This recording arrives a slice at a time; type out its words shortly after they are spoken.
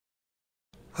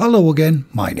Hello again,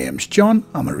 my name's John.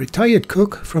 I'm a retired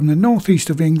cook from the northeast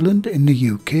of England in the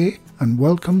UK, and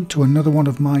welcome to another one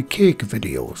of my cake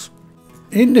videos.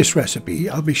 In this recipe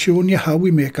I'll be showing you how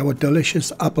we make our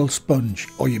delicious apple sponge,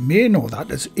 or you may know that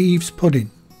as Eve's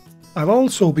pudding. I'll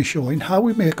also be showing how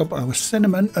we make up our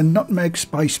cinnamon and nutmeg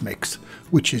spice mix,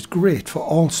 which is great for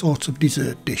all sorts of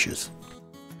dessert dishes.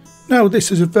 Now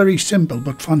this is a very simple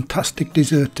but fantastic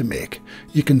dessert to make.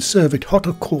 You can serve it hot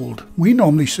or cold. We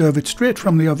normally serve it straight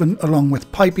from the oven along with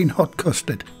piping hot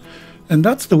custard. And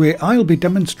that's the way I'll be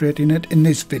demonstrating it in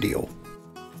this video.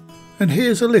 And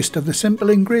here's a list of the simple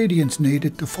ingredients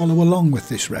needed to follow along with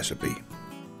this recipe.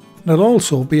 There'll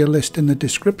also be a list in the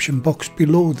description box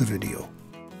below the video.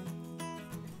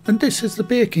 And this is the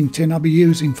baking tin I'll be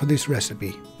using for this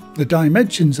recipe. The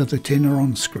dimensions of the tin are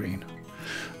on screen.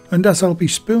 And as I'll be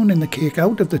spooning the cake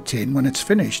out of the tin when it's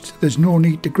finished, there's no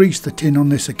need to grease the tin on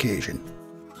this occasion.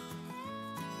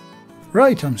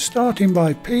 Right, I'm starting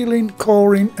by peeling,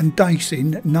 coring and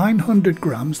dicing 900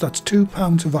 grams, that's 2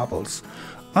 pounds of apples.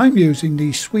 I'm using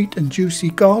these sweet and juicy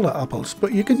Gala apples,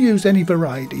 but you can use any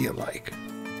variety you like.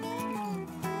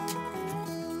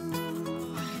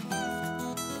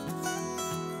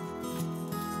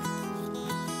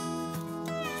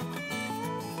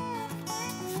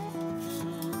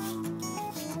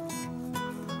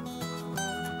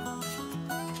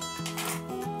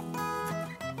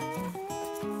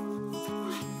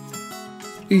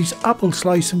 These apple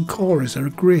slice and corers are a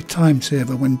great time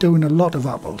saver when doing a lot of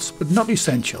apples, but not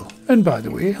essential. And by the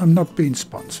way, I'm not being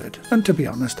sponsored, and to be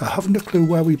honest I haven't a clue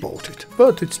where we bought it,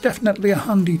 but it's definitely a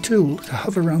handy tool to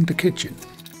have around the kitchen.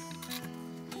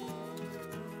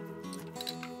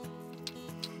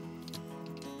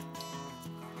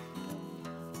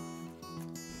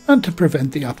 And to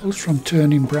prevent the apples from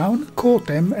turning brown, coat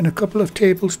them in a couple of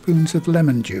tablespoons of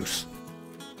lemon juice.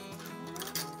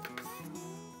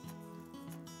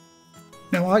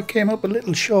 Now I came up a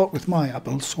little short with my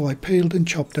apples, so I peeled and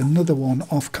chopped another one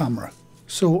off camera.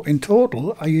 So in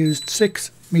total I used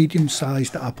 6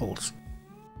 medium-sized apples.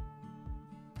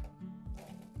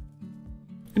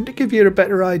 And to give you a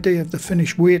better idea of the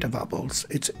finished weight of apples,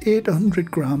 it's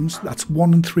 800 grams, that's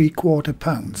 1 3/4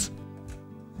 pounds.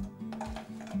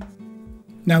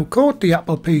 Now coat the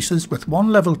apple pieces with 1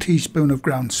 level teaspoon of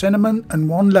ground cinnamon and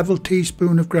 1 level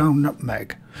teaspoon of ground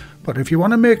nutmeg. But if you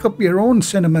want to make up your own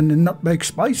cinnamon and nutmeg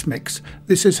spice mix,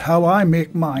 this is how I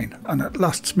make mine, and it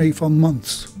lasts me for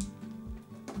months.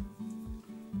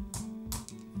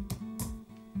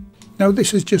 Now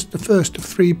this is just the first of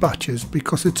 3 batches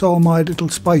because it's all my little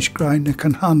spice grinder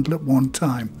can handle at one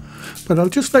time. But I'll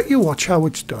just let you watch how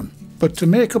it's done. But to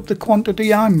make up the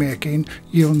quantity I'm making,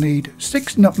 you'll need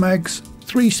 6 nutmegs,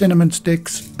 3 cinnamon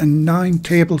sticks and 9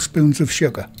 tablespoons of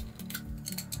sugar.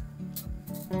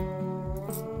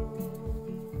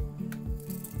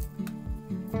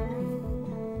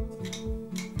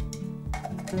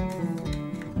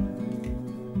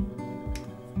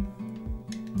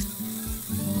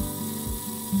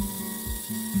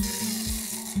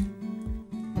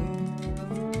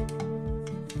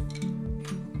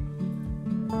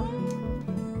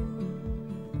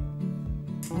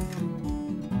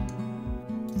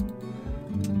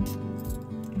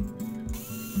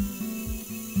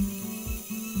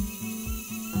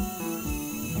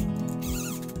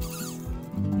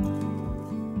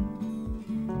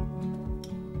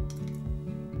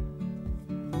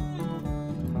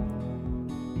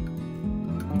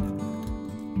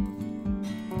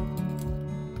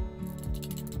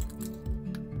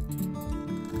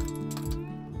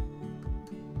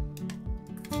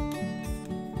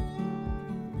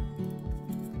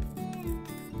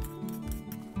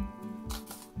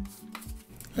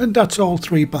 And that's all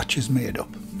 3 batches made up.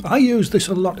 I use this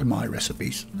a lot in my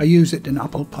recipes. I use it in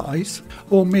apple pies,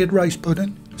 homemade rice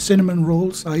pudding, cinnamon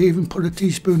rolls. I even put a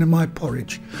teaspoon in my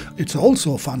porridge. It's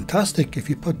also fantastic if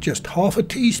you put just half a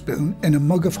teaspoon in a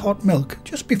mug of hot milk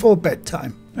just before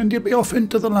bedtime, and you'll be off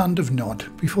into the land of Nod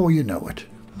before you know it.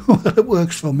 Well, it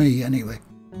works for me anyway.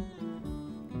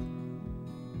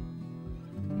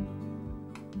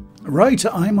 Right,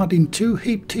 I'm adding 2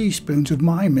 heaped teaspoons of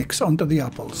my mix onto the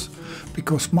apples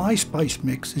because my spice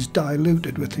mix is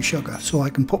diluted with the sugar, so I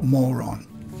can put more on.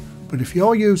 But if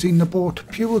you're using the bought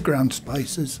pure ground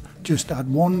spices, just add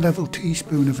 1 level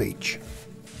teaspoon of each.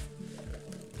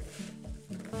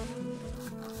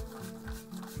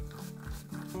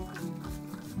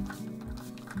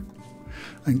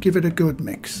 And give it a good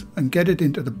mix and get it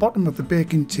into the bottom of the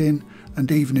baking tin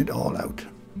and even it all out.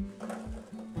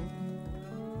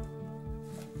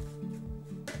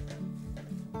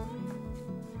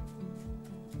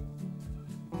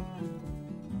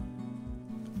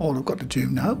 All I've got to do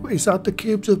now is add the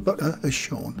cubes of butter as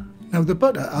shown. Now the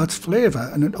butter adds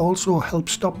flavour and it also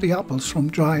helps stop the apples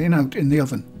from drying out in the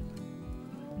oven.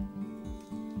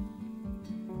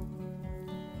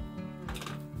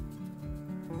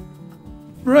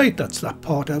 Right, that's that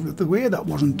part out of the way. That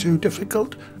wasn't too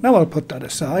difficult. Now I'll put that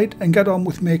aside and get on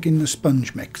with making the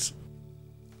sponge mix.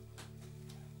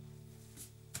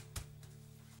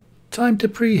 Time to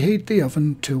preheat the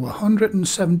oven to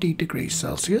 170 degrees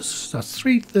Celsius, that's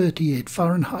 338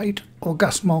 Fahrenheit or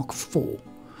gas mark 4.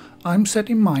 I'm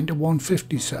setting mine to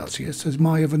 150 Celsius as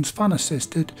my oven's fan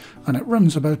assisted and it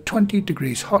runs about 20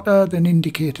 degrees hotter than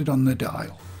indicated on the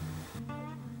dial.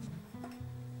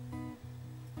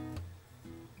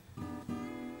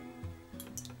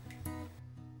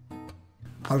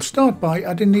 I'll start by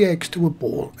adding the eggs to a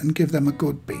bowl and give them a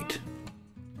good beat.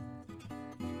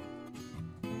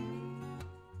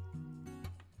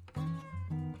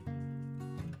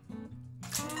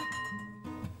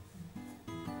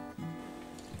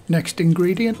 Next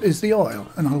ingredient is the oil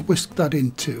and I'll whisk that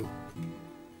in too.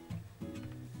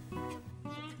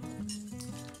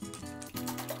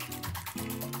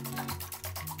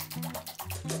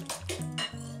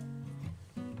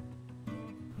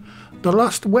 The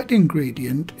last wet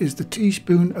ingredient is the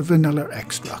teaspoon of vanilla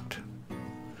extract,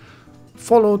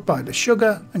 followed by the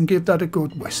sugar, and give that a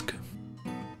good whisk.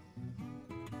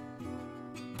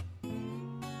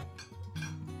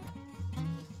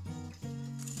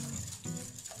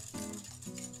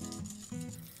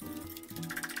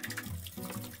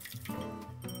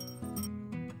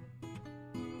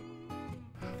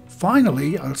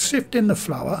 Finally, I'll sift in the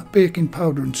flour, baking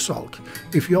powder and salt.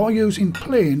 If you're using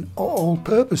plain or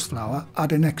all-purpose flour,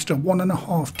 add an extra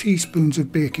 1.5 teaspoons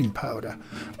of baking powder.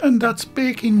 And that's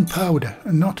baking powder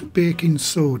and not baking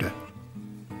soda.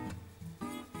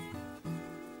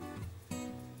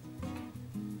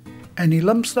 Any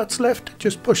lumps that's left,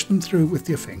 just push them through with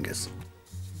your fingers.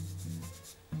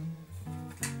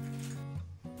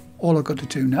 All I've got to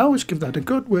do now is give that a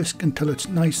good whisk until it's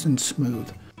nice and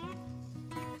smooth.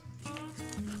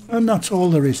 And that's all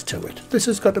there is to it. This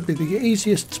has got to be the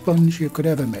easiest sponge you could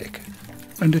ever make.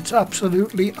 And it's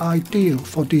absolutely ideal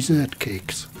for dessert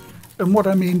cakes. And what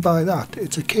I mean by that,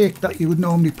 it's a cake that you would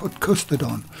normally put custard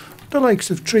on. The likes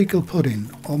of treacle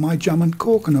pudding or my jam and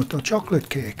coconut or chocolate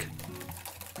cake.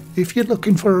 If you're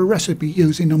looking for a recipe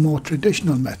using a more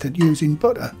traditional method using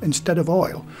butter instead of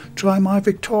oil, try my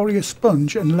Victoria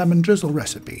sponge and lemon drizzle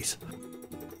recipes.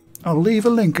 I'll leave a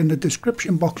link in the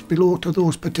description box below to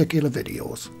those particular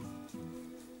videos.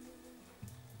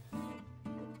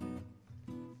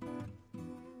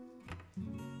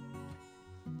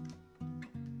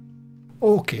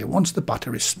 OK, once the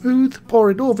batter is smooth, pour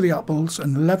it over the apples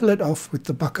and level it off with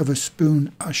the back of a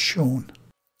spoon as shown.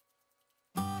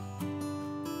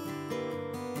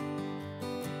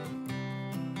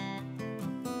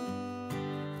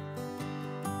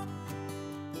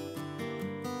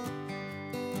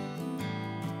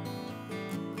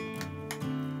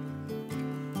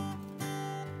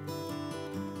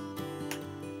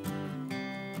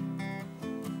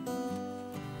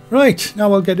 Right,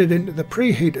 now I'll get it into the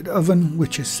preheated oven,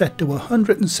 which is set to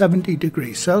 170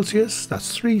 degrees Celsius,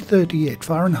 that's 338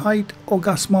 Fahrenheit or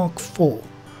gas mark 4.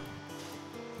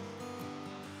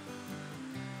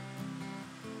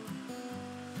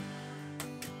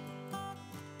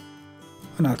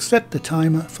 And I'll set the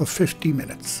timer for 50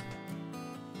 minutes.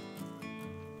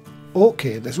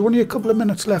 OK, there's only a couple of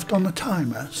minutes left on the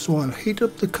timer, so I'll heat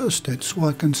up the custard so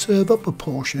I can serve up a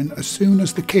portion as soon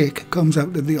as the cake comes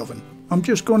out of the oven. I'm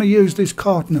just going to use this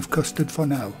carton of custard for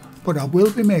now, but I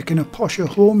will be making a posher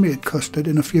homemade custard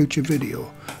in a future video,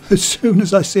 as soon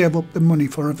as I save up the money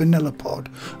for a vanilla pod,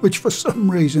 which for some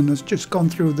reason has just gone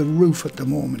through the roof at the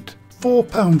moment.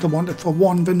 £4 I wanted for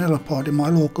one vanilla pod in my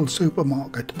local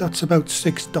supermarket, that's about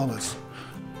 $6.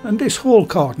 And this whole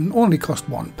carton only cost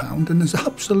 £1 and there's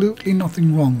absolutely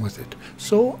nothing wrong with it,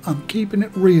 so I'm keeping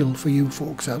it real for you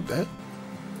folks out there.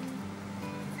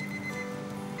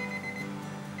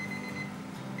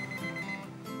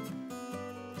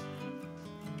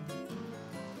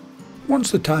 Once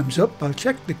the time's up, I'll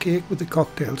check the cake with the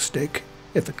cocktail stick.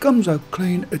 If it comes out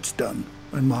clean, it's done.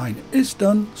 And mine is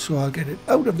done, so I'll get it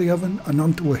out of the oven and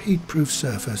onto a heat-proof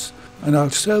surface. And I'll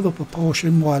serve up a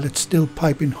portion while it's still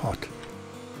piping hot.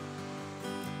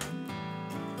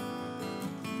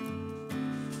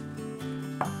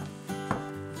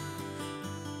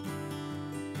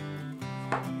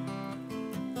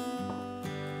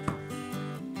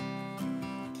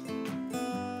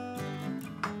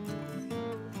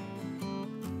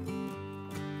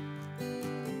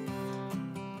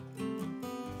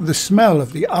 The smell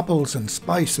of the apples and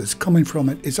spices coming from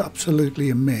it is absolutely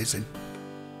amazing.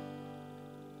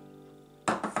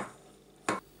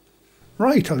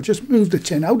 Right, I'll just move the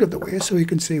tin out of the way so you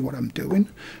can see what I'm doing.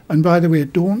 And by the way,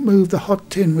 don't move the hot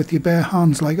tin with your bare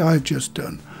hands like I've just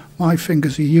done. My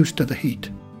fingers are used to the heat.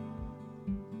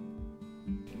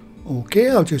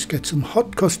 Okay, I'll just get some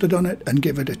hot custard on it and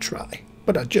give it a try.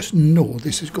 But I just know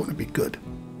this is going to be good.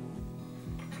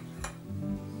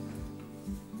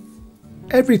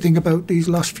 Everything about these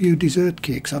last few dessert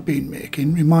cakes I've been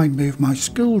making remind me of my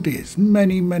school days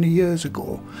many years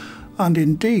ago. And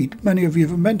indeed, many of you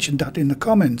have mentioned that in the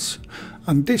comments,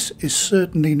 and this is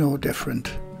certainly no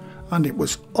different, and it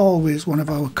was always one of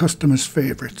our customers'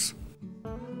 favourites.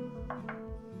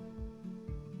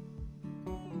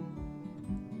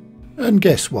 And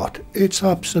guess what? It's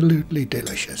absolutely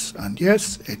delicious, and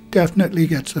yes, it definitely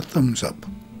gets a thumbs up.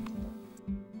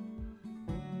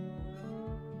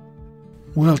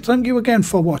 Well, thank you again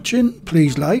for watching.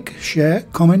 Please like, share,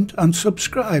 comment and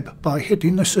subscribe by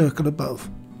hitting the circle above.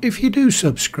 If you do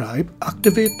subscribe,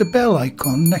 activate the bell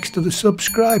icon next to the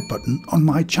subscribe button on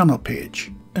my channel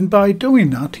page. And by doing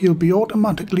that, you'll be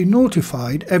automatically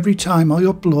notified every time I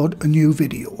upload a new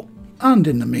video. And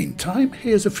in the meantime,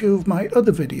 here's a few of my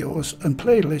other videos and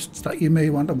playlists that you may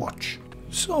want to watch.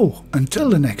 So, until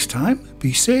the next time,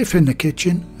 be safe in the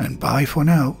kitchen and bye for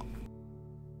now.